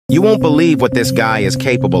You won't believe what this guy is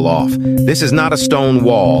capable of. This is not a stone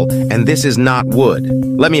wall, and this is not wood.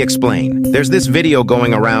 Let me explain. There's this video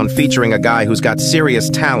going around featuring a guy who's got serious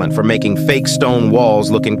talent for making fake stone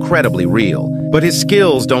walls look incredibly real. But his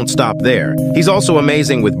skills don't stop there. He's also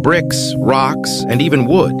amazing with bricks, rocks, and even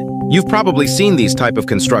wood. You've probably seen these type of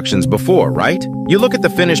constructions before, right? You look at the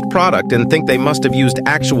finished product and think they must have used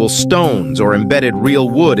actual stones or embedded real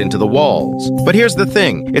wood into the walls. But here's the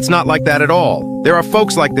thing, it's not like that at all. There are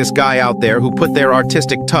folks like this guy out there who put their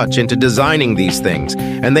artistic touch into designing these things,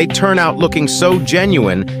 and they turn out looking so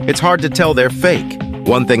genuine, it's hard to tell they're fake.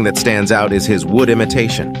 One thing that stands out is his wood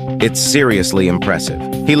imitation. It's seriously impressive.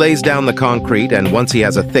 He lays down the concrete, and once he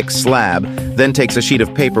has a thick slab, then takes a sheet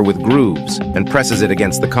of paper with grooves and presses it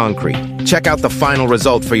against the concrete. Check out the final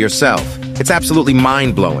result for yourself. It's absolutely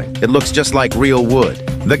mind-blowing. It looks just like real wood.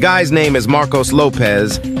 The guy's name is Marcos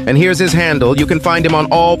Lopez, and here's his handle. You can find him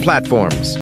on all platforms.